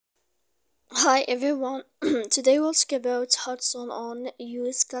Hi everyone, today we'll talk about how to turn on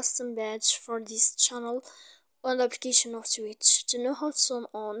use custom badge for this channel on the application of Twitch. To know how to turn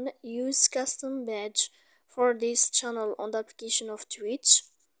on use custom badge for this channel on the application of Twitch,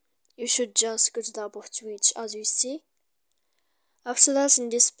 you should just go to the app of Twitch as you see. After that, in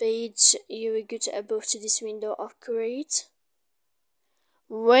this page, you will go to above to this window of create.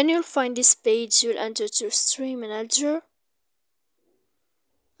 When you'll find this page, you'll enter to stream manager.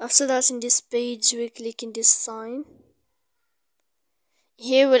 After that, in this page, we click in this sign.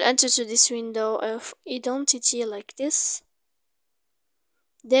 Here we'll enter to this window of identity like this.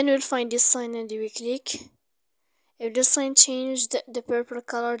 Then we'll find this sign and we click. If the sign changed the purple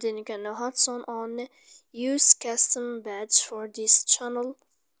color, then you can know how to turn on use custom badge for this channel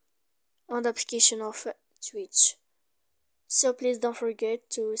on the application of Twitch. So please don't forget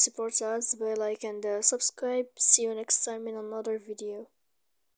to support us by like and subscribe. See you next time in another video.